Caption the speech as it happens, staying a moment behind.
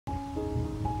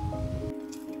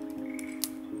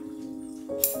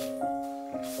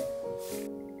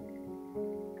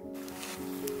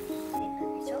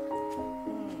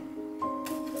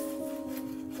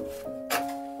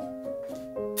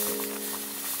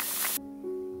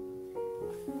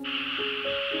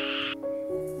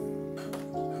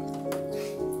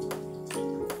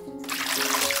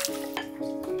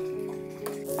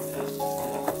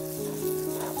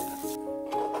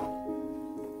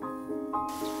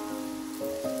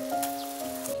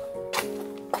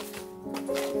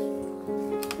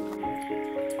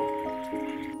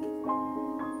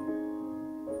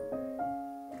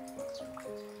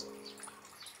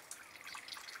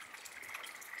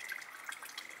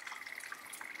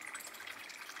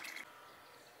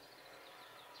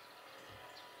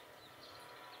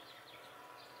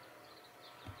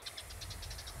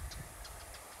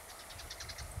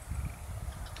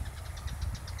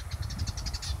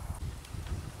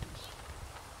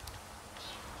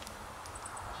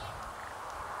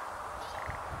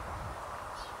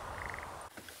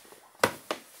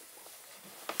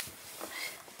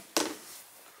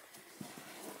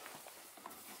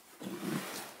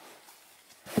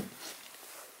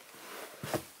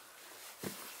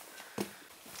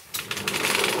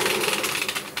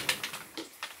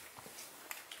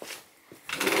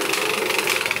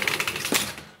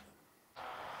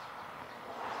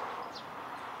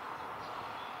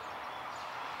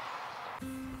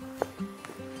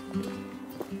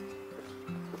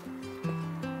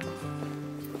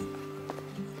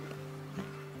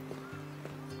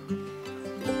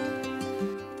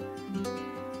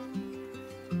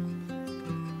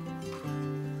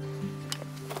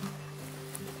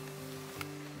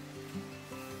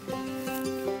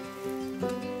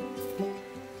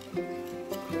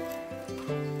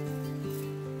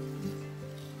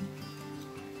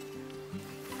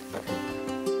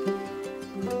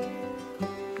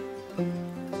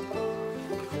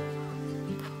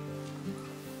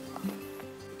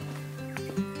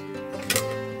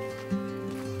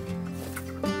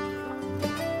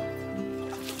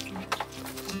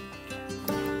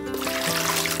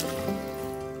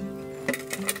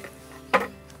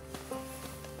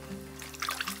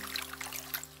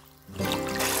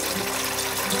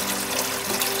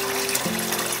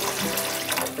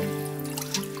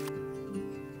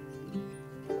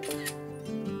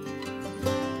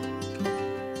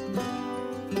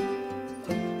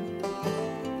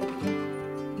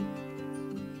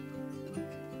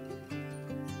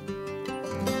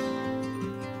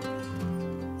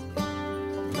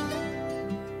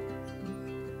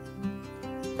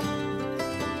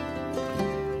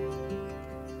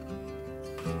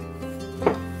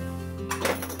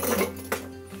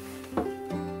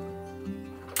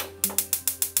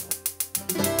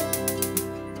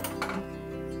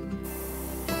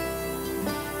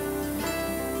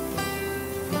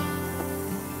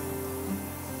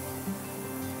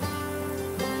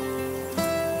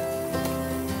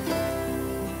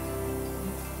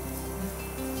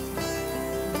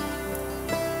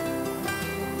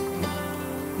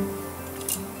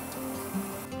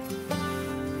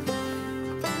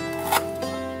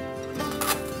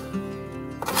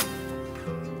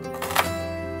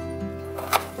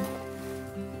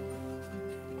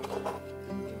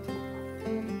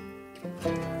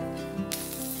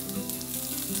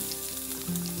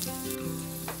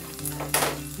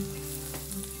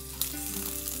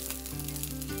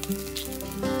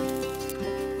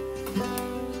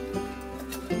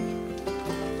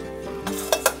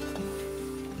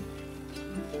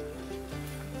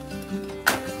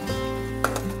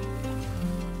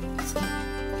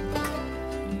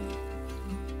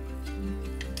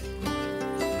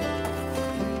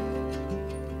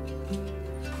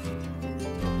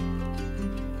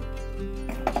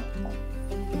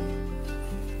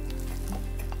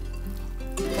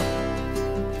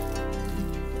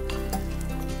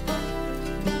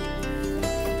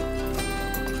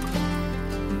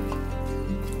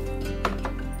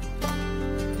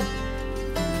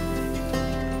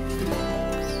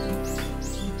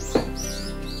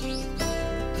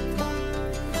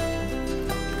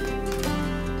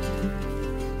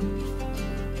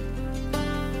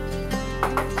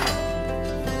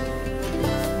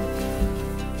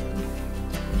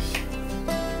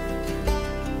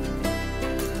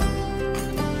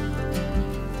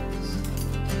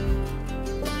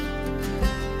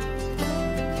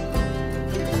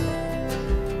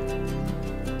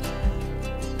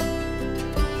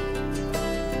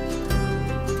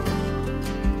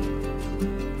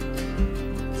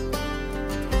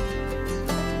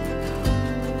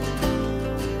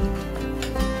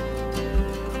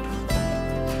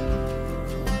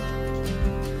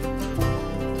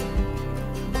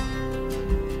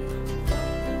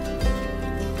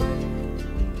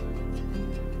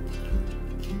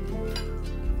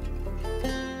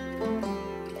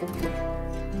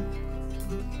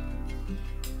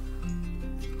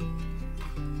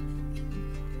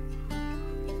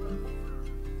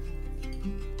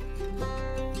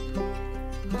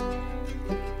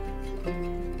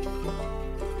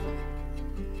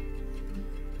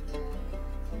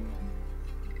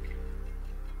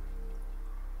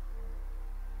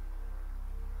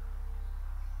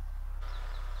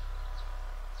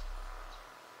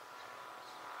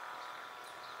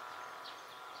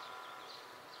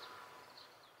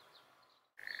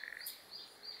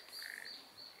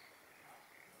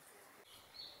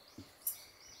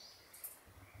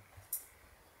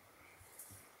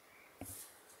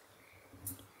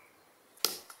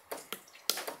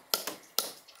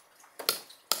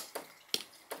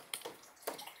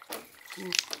こ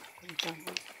れだね。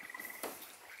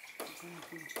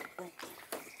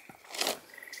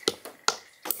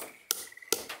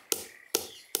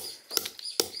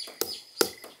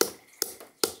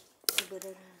潰れ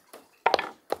る。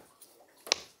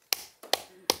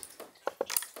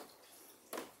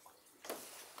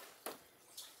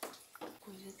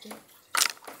これ入れて。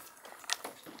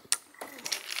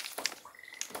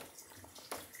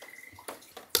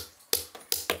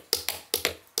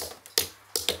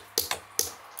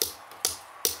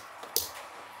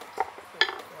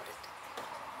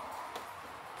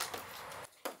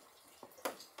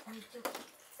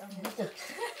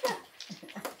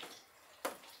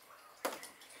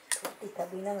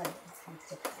食べながら三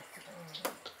着。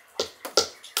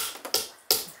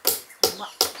うまっ。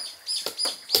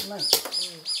うまい。絶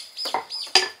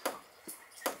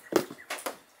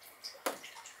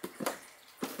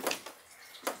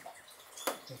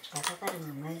対かかるのう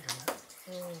まいよね。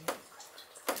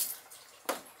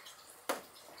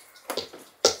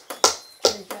じ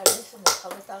ゃあリスも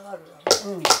食べたがるよ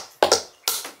ね。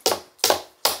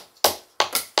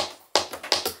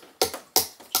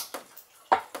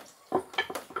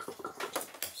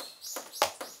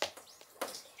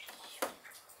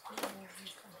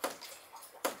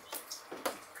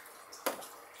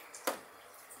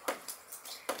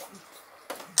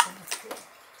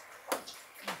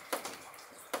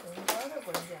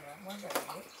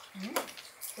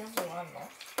全部あんの？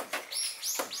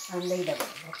あんないだから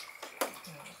ね。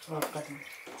わかる。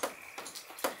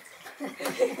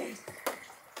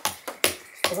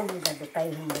一人だと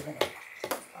大変だか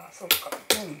ら。あ、そっか。そ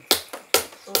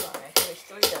うだね。これ一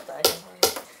人じゃ大変だね。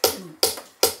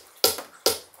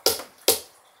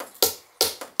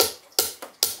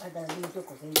あだ冷蔵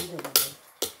庫でいるので。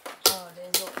あ、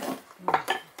冷蔵庫。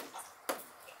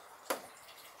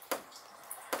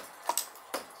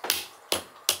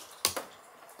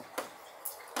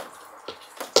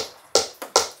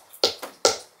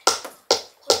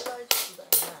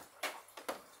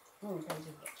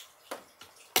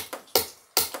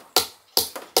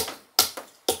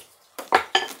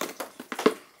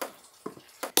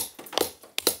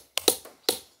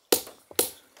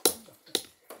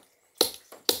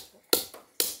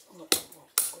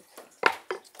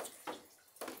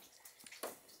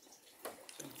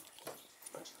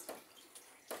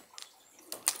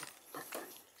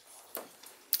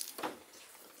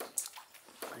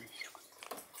大丈夫。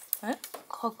え？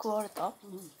食われた？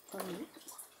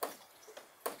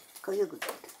かゆくなっ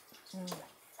た。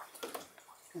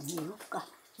見ようか。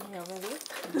やめる？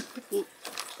い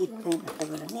っぱいになった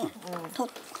からね。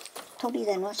鳥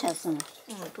だのシャツの。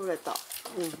取れた。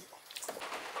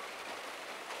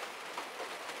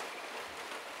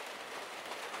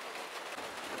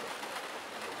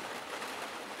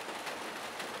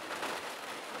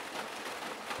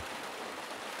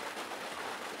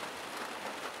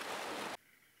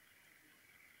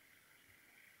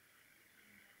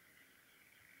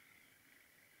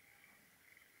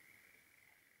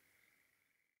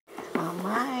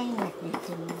甘いのっていつ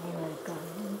も言われるからね。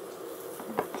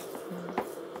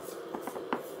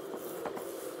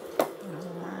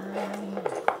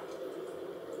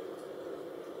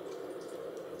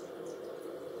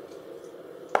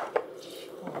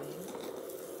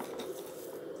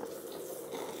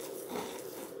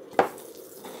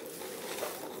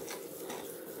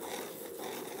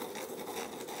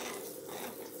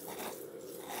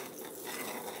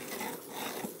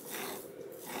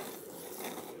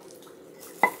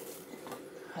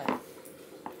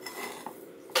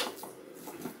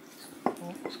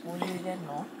お湯入れん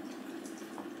の？も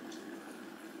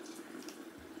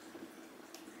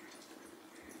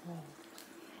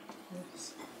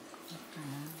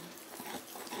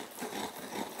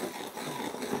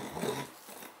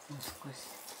う少し。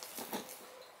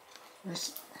よ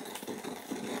し。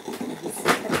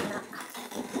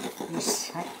よ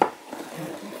し、はい。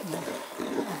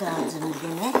あとはずみで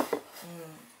ね。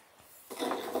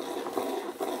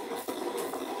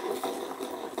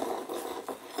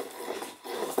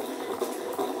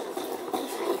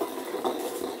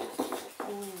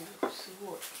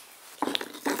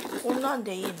こんなん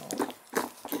でいいの？こ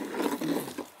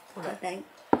れ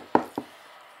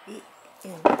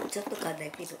ちょっと硬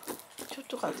いけど。ちょっ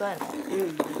と硬いの？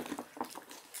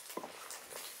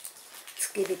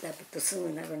つけて食べるとすぐ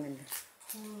なくなるんだ。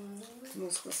も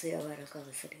う少し柔らか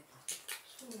くすれば。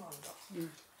そうなんだ。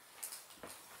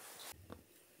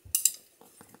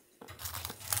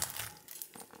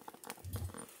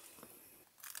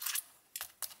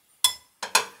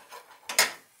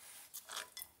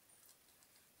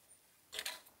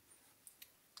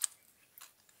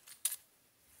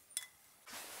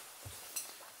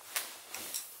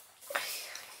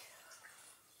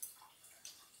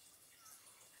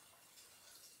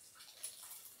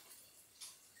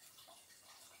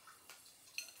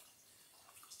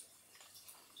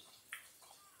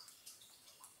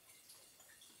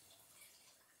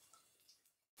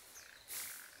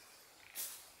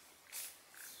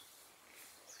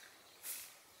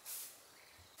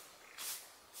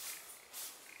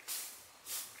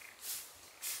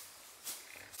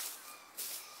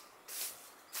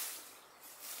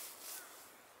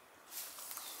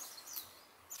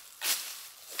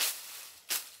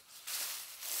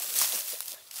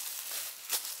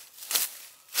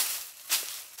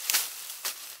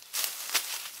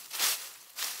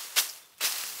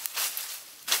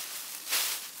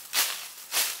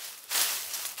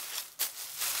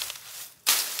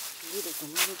こ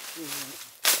の6つに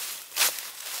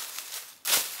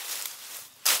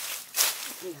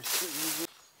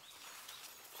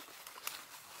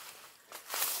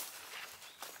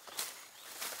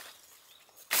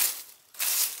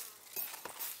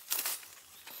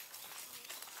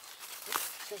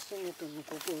写真のとも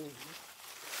ここにね、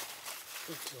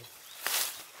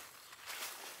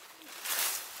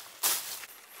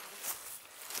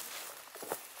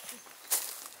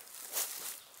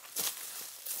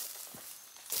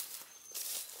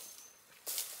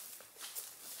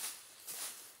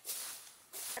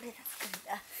あれだつかん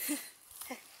だ。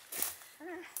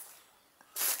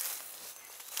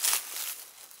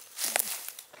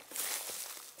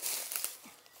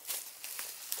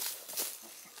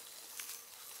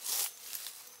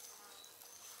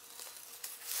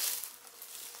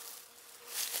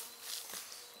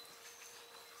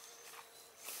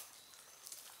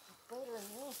プールに、い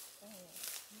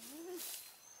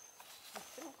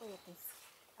つもこうやって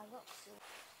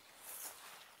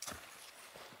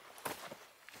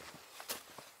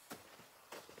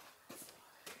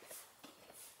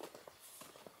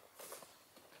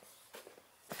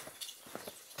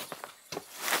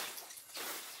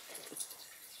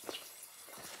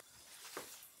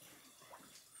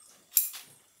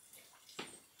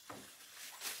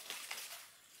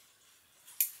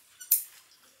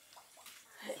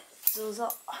どうぞ。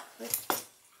はい。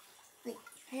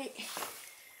はい。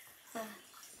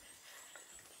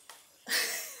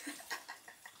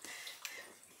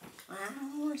ああ、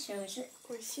もうしおいしい。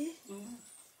美味しい。うん。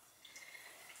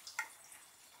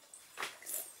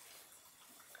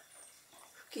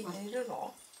ふき寝る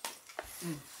の？う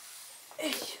ん。よ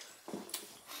いし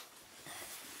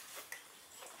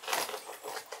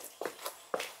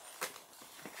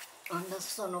ょ。あんな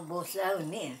その帽子合う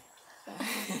ね。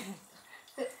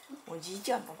おじい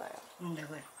ちゃんのだよ。うんだ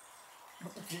から。お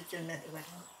じいちゃんだから。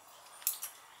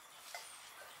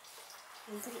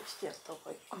水にしてやった方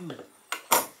がいい。う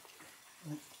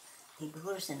ん。手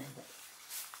袋してないで。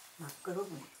真っ黒く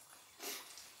ね。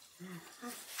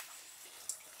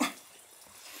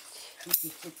ち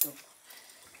ょっと。こ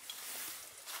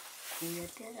うやっ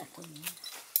てやだとね。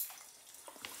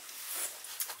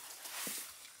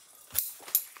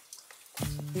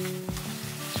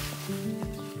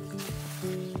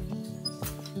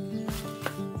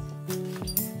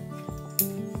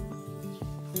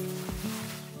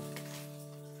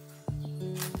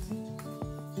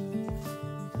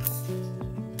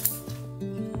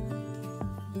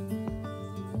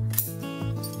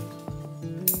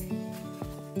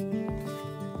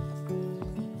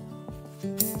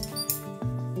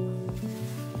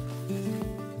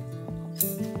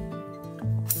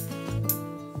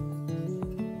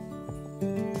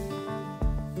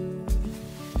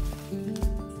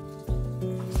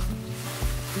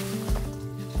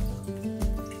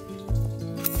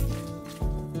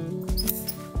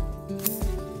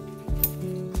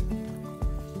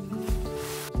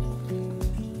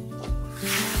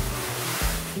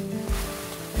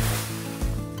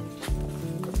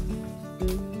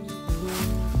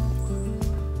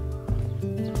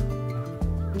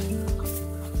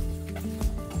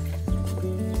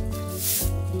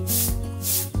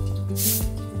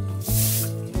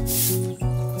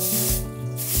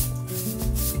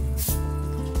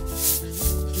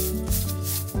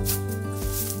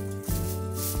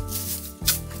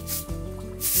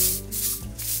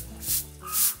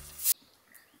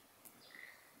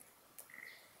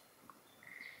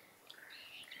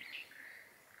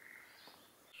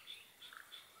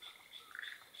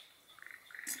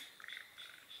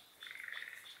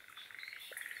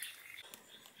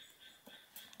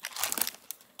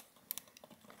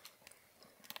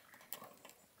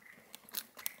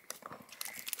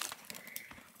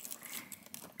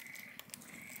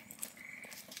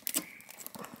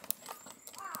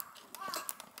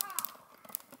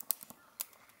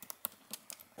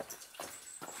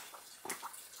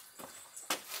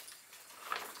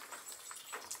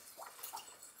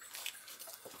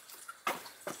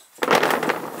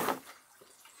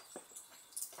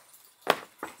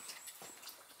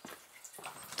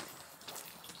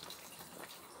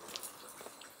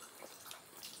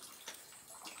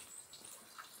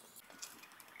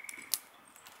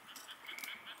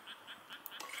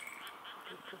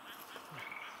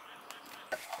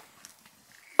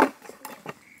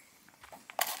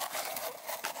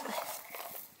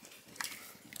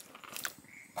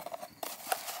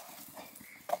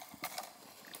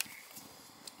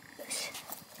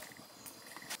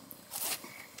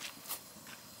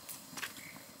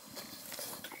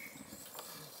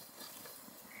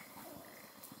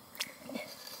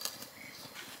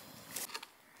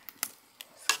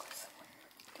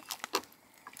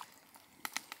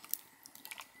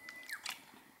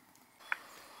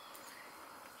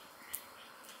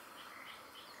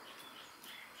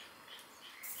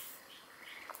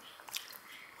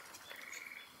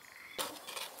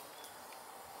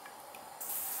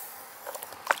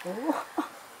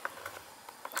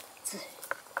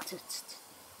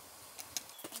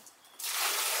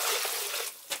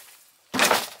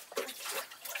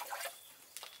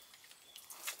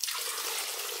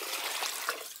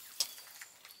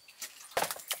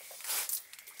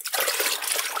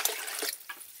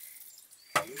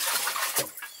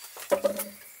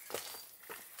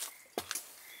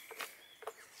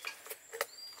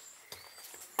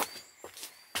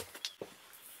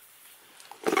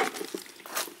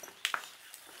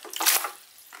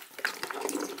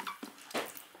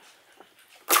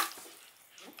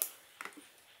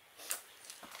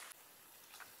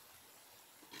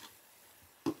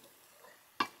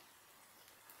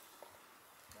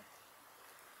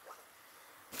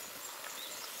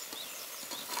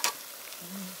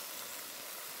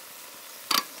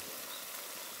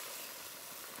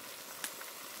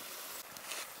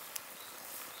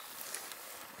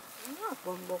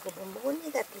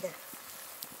Bombong-bombongnya tapi dah.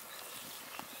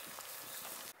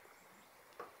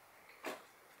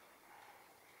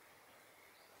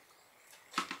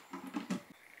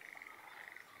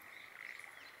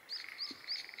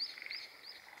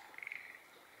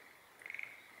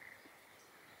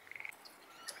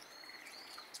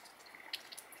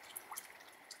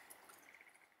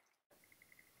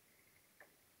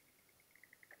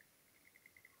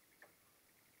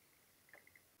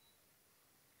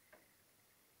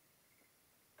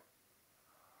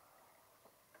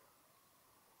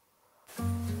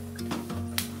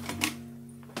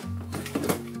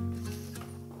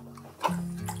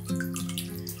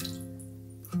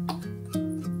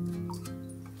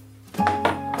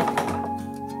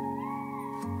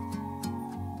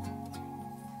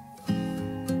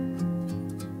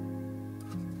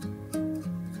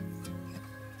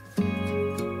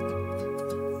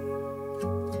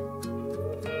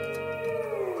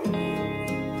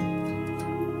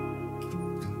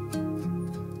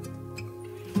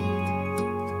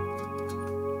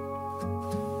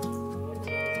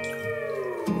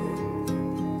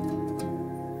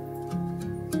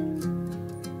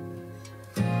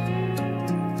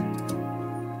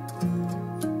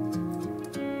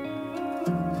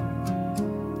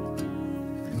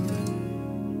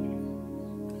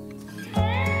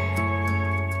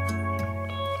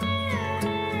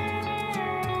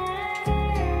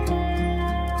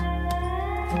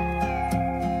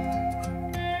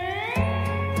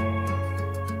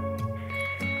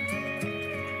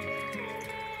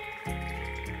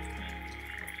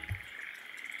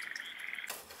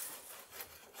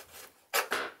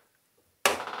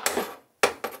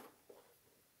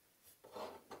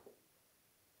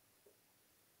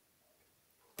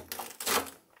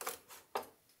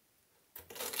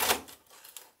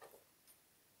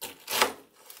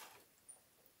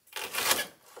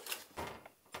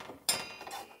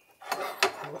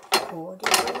氷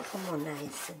もない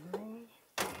ですね。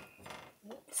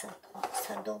佐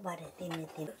渡バレで見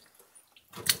てる。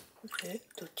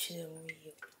どっちでもいい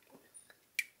よ。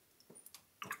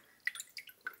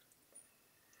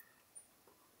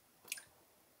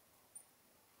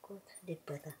立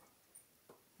派だ。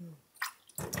うん。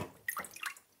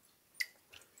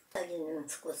先の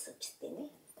少し切って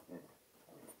ね。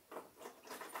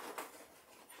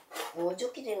包丁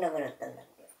切れなくなったんだっ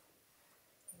て。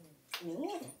いいね。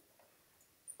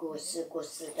ゴスゴ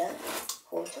スだ。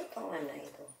包丁とがない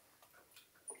と。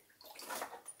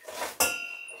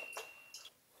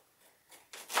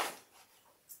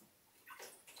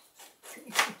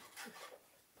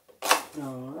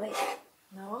長い。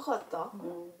長かった？う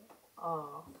ん。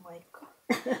ああ、まあいいか。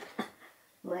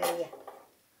まあいいや。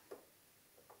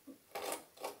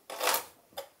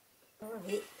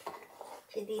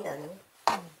きれいだね。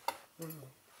うん。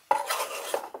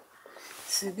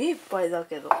すげえいっぱいだ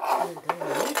けど。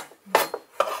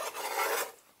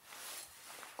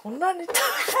こんなに食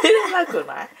べれなく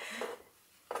ない？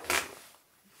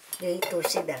冷凍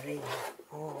してたらいいよ。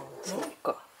そっ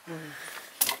か。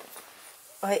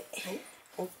はい。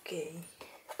オッケー。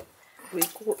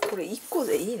これ1個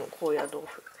でいいの？高野豆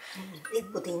腐。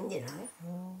1個でいいんじゃない？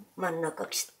真ん中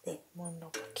切って。真ん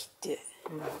中切って。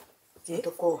で、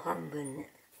こう半分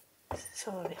ね。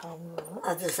さらに半分。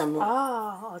厚さも。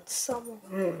ああ、厚さも。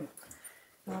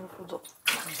なるほど。こ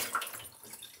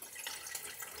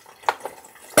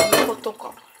ういうこと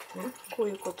か。こう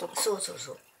いうことか。そうそう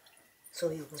そう。そ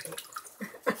ういうこと。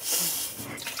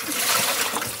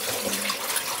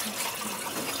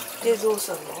で、どう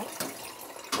するの？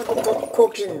こ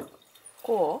う切るの。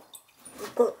こ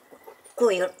う？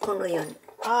このように。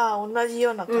ああ、同じ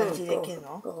ような感じで切る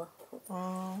の？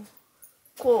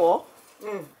こう？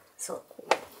そう。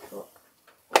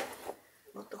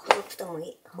もっと細くてもい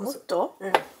い。もっとう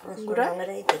ん、ぐらいそのぐ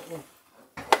らいでいい。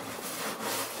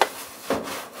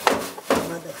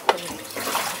まだ太い。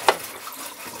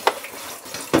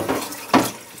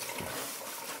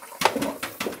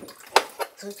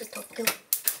それで取って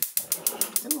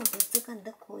でも別が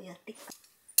でこうやってい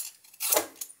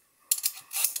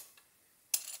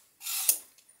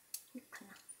いか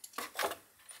な。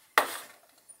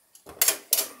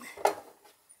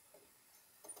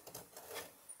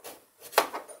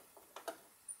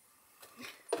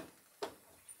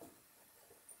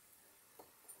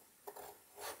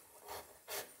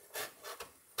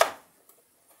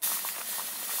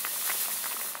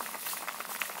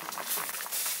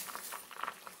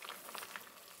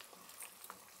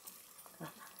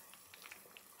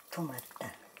止まった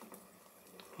ね。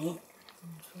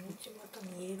そのうちまた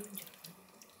見えるんじゃ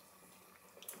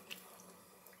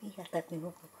ない？いやだけ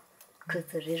ど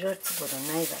崩れるつぼろ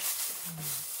ないから。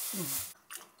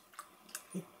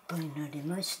いっぱいになり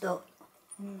ました。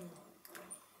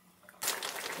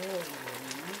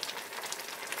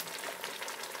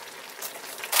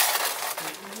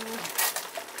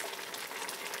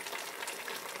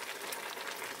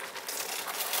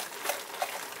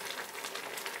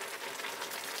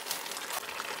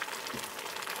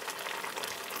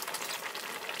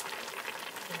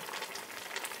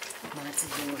まず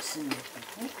様子見て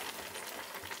ね。